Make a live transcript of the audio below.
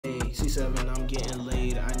C7, I'm getting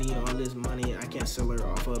laid. I need all this money. I can't sell her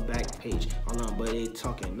off a back page. Hold on, but they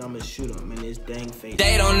talking. I'ma shoot them in his dang face.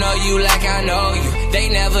 They don't know you like I know you. They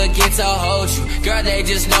never get to hold you. Girl, they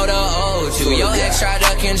just know to hold you. Your ex try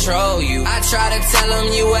to control you. I try to tell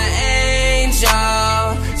them you an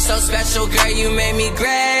angel. So special, girl, you made me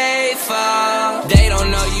grateful. They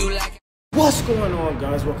don't know you like. What's going on,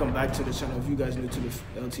 guys? Welcome back to the channel. If you guys new to the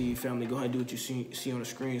LTE family, go ahead and do what you see on the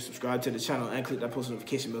screen. Subscribe to the channel and click that post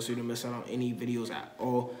notification bell so you don't miss out on any videos at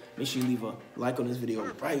all. Make sure you leave a like on this video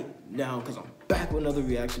right now because I'm back with another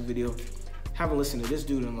reaction video. Haven't listened to this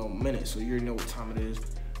dude in a little minute, so you already know what time it is.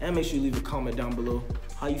 And make sure you leave a comment down below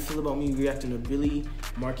how you feel about me reacting to Billy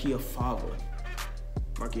Marchiafava.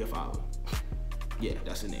 Marchiafava. Yeah,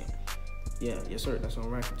 that's the name. Yeah, yes sir, that's what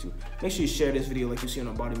I'm reacting to. Make sure you share this video like you see on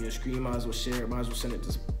the bottom of your screen. You might as well share it, might as well send it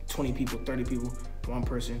to 20 people, 30 people, one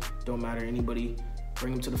person, don't matter, anybody.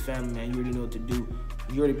 Bring them to the family, man. You already know what to do.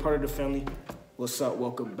 You already part of the family. What's up,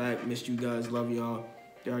 welcome back. Missed you guys, love y'all.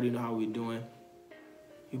 You already know how we doing.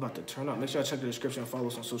 We about to turn up. Make sure I check the description and follow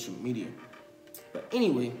us on social media. But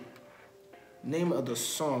anyway, name of the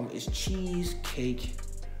song is Cheesecake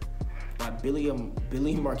by Billy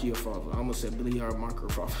Marchiafava. I almost said Billy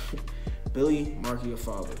Marchiafava. Billy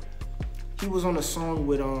Marchiafava. He was on a song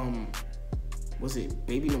with was it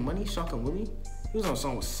Baby No Money, Shock and Willie? He was on a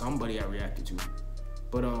song with somebody I reacted to,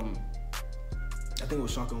 but I think it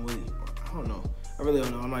was Shock and Willie. I don't know. I really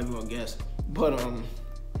don't know. I'm not even gonna guess. But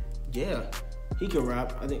yeah, he can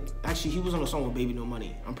rap. I think actually he was on a song with Baby No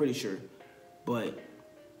Money. I'm pretty sure. But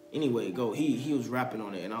anyway, he was rapping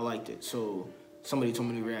on it and I liked it. So somebody told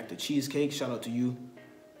me to react to Cheesecake. Shout out to you.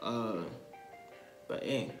 But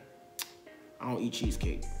hey. I don't eat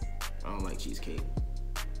cheesecake. I don't like cheesecake.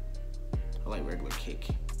 I like regular cake.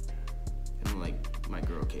 I don't like my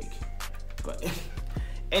girl cake. But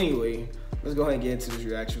anyway, let's go ahead and get into this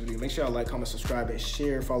reaction video. Make sure y'all like, comment, subscribe, and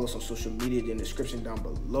share. Follow us on social media in the description down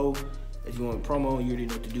below. If you want a promo, you already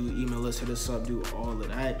know what to do. Email us, hit us up, do all of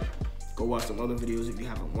that. Go watch some other videos if you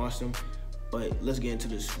haven't watched them. But let's get into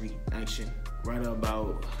this reaction right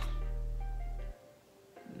about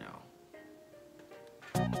now.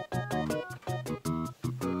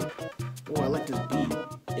 Oh, I like this beat.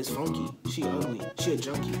 It's funky. She ugly. She a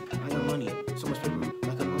junkie. I got money. So much paper.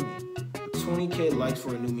 Like a mummy. 20K likes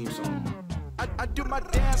for a new meme song. I do my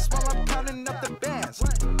dance while I'm counting up the bands.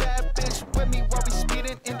 Bad bitch with me while we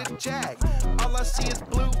speeding in the Jag. All I see is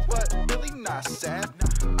blue, but really not sad.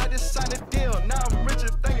 I just signed a deal. Now I'm richer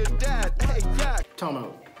than your dad. Hey, yeah. Time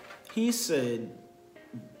out. He said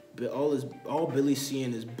all Billy's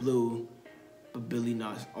seeing is blue, but Billy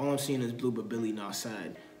not. All I'm seeing is blue, but Billy not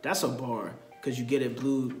sad. That's a bar, cause you get it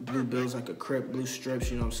blue bills like a crib, blue strips,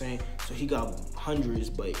 you know what I'm saying? So he got hundreds,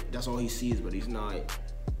 but that's all he sees, but he's not,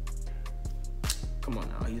 come on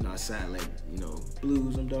now, he's not sad like, you know,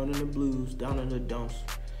 blues, I'm down in the blues, down in the dumps.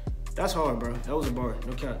 That's hard, bro, that was a bar,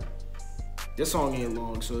 no cap. This song ain't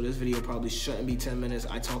long, so this video probably shouldn't be 10 minutes.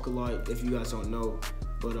 I talk a lot, if you guys don't know,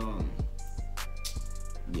 but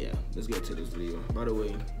yeah, let's get to this video. By the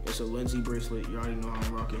way, it's a Lindsay bracelet, you already know how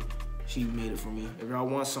I'm rocking. She made it for me. If y'all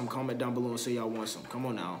want some, comment down below and say y'all want some. Come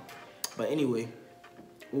on now. But anyway,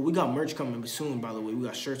 well, we got merch coming soon, by the way. We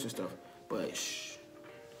got shirts and stuff. But shh.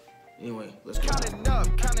 Anyway, let's go. Counting up,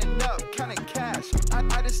 counting cash.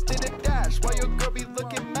 I just did a dash while your girl be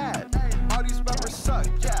looking mad. All these rappers suck,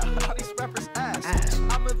 yeah. All these rappers ass.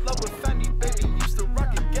 I'm in love with Fendi, baby. Used to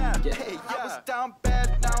rock a gap. Yeah. Hey, I was down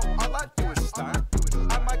bad, now all I do is stunt.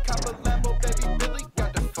 I might cop a Lambo, baby. Billy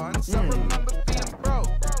got the funds. I remember being broke.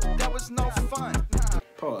 That was no fun.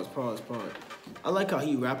 Pause. I like how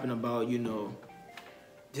he rapping about, you know,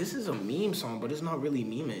 this is a meme song, but it's not really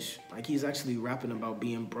meme-ish. Like, he's actually rapping about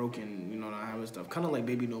being broken, you know, not having stuff. Kind of like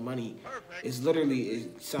Baby No Money. It's literally,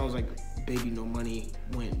 it sounds like Baby No Money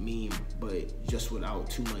went meme, but just without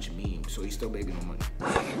too much meme. So he's still Baby No Money.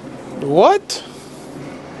 What?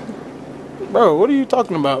 Bro, what are you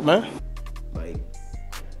talking about, man? Like,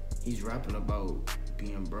 he's rapping about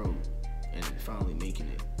being broke and finally making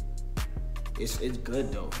it. It's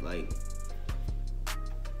good though. Like,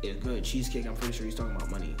 it's good. Cheesecake, I'm pretty sure he's talking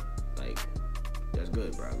about money. Like, that's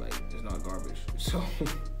good, bro. Like, it's not garbage. So,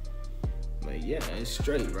 like, yeah, it's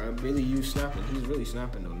straight, bro. Really, you snapping. He's really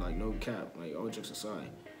snapping though. Like, no cap. Like, all jokes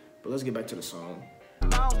aside. But let's get back to the song.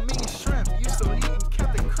 I don't mean shrimp. Used to eat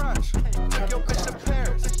Captain Crunch. Took your bitch to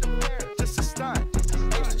Paris. Just a stunt.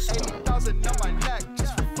 80,000 on my neck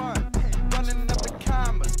just for fun. Running up the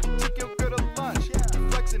commas. Took your girl to lunch.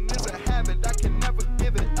 Flexing is a habit. I can never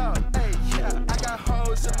give it up. Hey, yeah. I got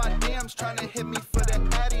hoes in my DMs trying to hit me for the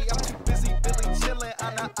addy. I'm too busy Billy chilling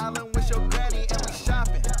on the island with your granny and we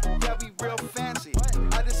shopping. Yeah, we real fancy.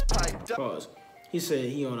 I just buy Pause. He said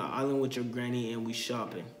he on an island with your granny and we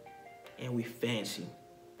shopping. And we fancy.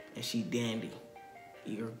 And she dandy.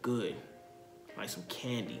 Eat her good. Like some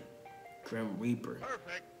candy. Grim Reaper.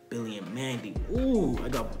 Billy and Mandy. Ooh, I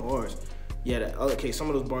got bars. Yeah, okay, some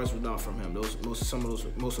of those bars were not from him. Most of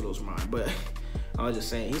those were mine. But I was just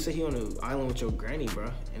saying, he said he on an island with your granny,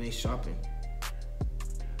 bro, and they shopping.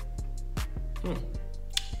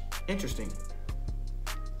 Interesting.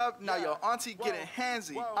 Now your auntie getting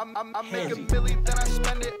handsy. I make a million, then I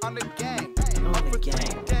spend it on the gang. For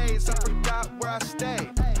 3 days, I forgot where I stay.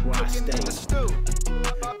 Cooking in the stew,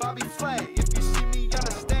 Bobby Flay. If you see me on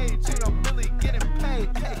the stage, you know Billy getting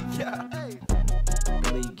paid. Hey, yeah.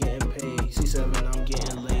 Billy getting paid. She said, man, I'm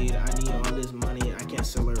getting laid. I need all this money. I can't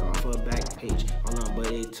sell her off her back page. Hold on, but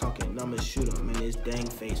they talking. I'ma shoot him in his dang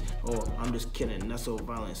face. Oh, I'm just kidding. Not so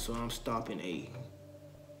violent, so I'm stopping.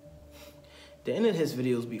 The end of his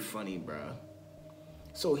videos be funny, bruh.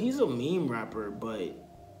 So he's a meme rapper, but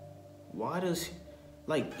why does,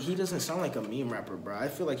 like, he doesn't sound like a meme rapper, bruh. I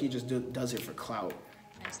feel like he just does it for clout.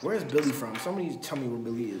 Where's Billy from? Somebody tell me where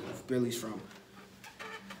Billy's from.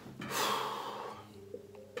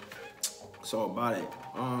 So about it,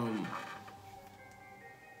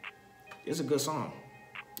 it's a good song.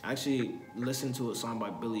 I actually listened to a song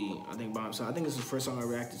by Billy, I think by himself. I think it's the first song I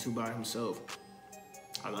reacted to by himself.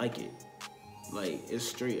 I like it. Like, it's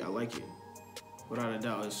straight, I like it. Without a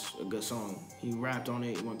doubt, it's a good song. He rapped on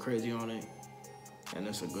it, went crazy on it, and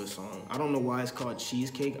it's a good song. I don't know why it's called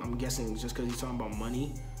Cheesecake. I'm guessing it's just because he's talking about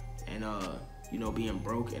money and, you know, being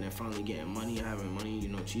broke and then finally getting money and having money, you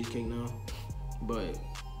know, cheesecake now. But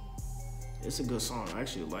it's a good song. I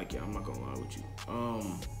actually like it, I'm not gonna lie with you.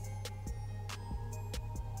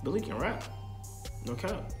 Billy can rap, no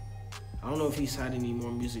cap. I don't know if he's had any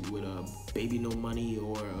more music with Baby No Money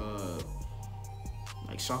or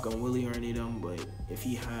like Shotgun Willie or any of them, but if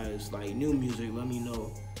he has like new music, let me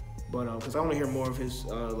know. But because I want to hear more of his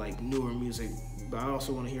like newer music, but I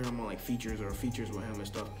also want to hear him on like features with him and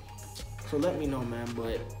stuff. So let me know, man.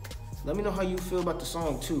 But let me know how you feel about the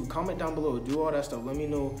song too. Comment down below, do all that stuff. Let me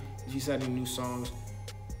know if he's had any new songs,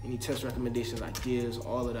 any tips, recommendations, ideas,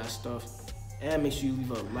 all of that stuff. And make sure you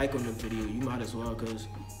leave a like on the video. You might as well, because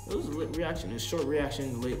it was a lit reaction. It's a short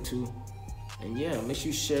reaction, lit too. And yeah, make sure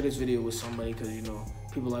you share this video with somebody, because you know,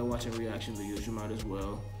 people like watching reaction videos. You might as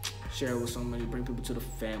well share it with somebody, bring people to the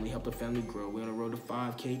family, help the family grow. We're on the road to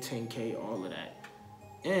 5K, 10K, all of that.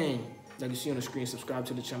 And like you see on the screen, subscribe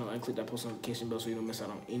to the channel and click that post notification bell so you don't miss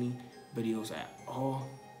out on any videos at all.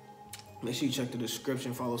 Make sure you check the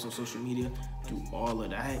description, follow us on social media, do all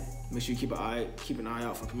of that. Make sure you keep an eye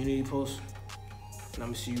out for community posts. And I'm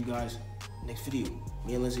gonna see you guys next video.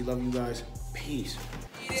 Me and Lindsay love you guys. Peace.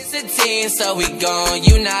 It's a team, so we gon'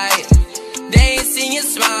 unite. They ain't seen your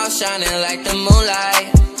smile shining like the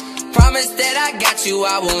moonlight. Promise that I got you,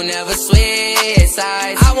 I won't ever switch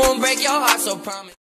sides. I won't break your heart, so promise.